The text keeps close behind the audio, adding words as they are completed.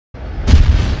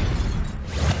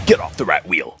Get off the rat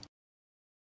wheel.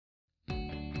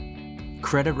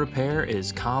 Credit repair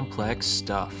is complex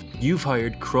stuff. You've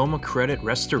hired Chroma Credit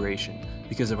Restoration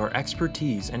because of our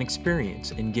expertise and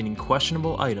experience in getting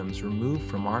questionable items removed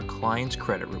from our clients'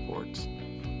 credit reports.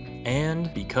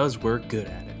 And because we're good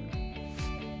at it.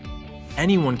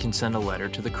 Anyone can send a letter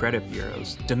to the credit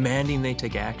bureaus demanding they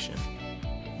take action.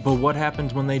 But what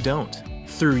happens when they don't?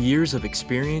 Through years of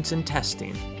experience and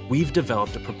testing, we've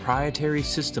developed a proprietary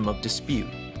system of dispute.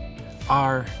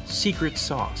 Our secret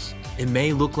sauce. It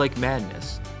may look like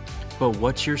madness, but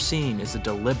what you're seeing is a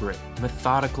deliberate,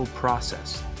 methodical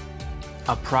process.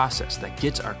 A process that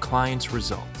gets our clients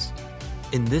results.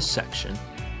 In this section,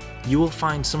 you will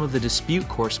find some of the dispute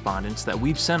correspondence that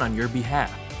we've sent on your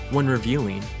behalf. When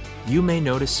reviewing, you may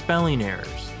notice spelling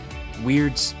errors,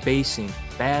 weird spacing,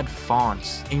 bad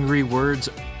fonts, angry words,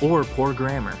 or poor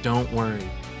grammar. Don't worry,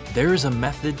 there is a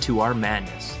method to our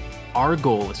madness. Our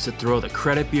goal is to throw the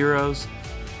credit bureaus,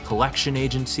 collection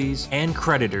agencies, and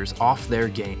creditors off their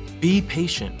game. Be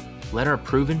patient, let our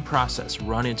proven process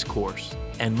run its course,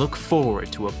 and look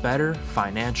forward to a better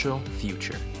financial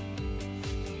future.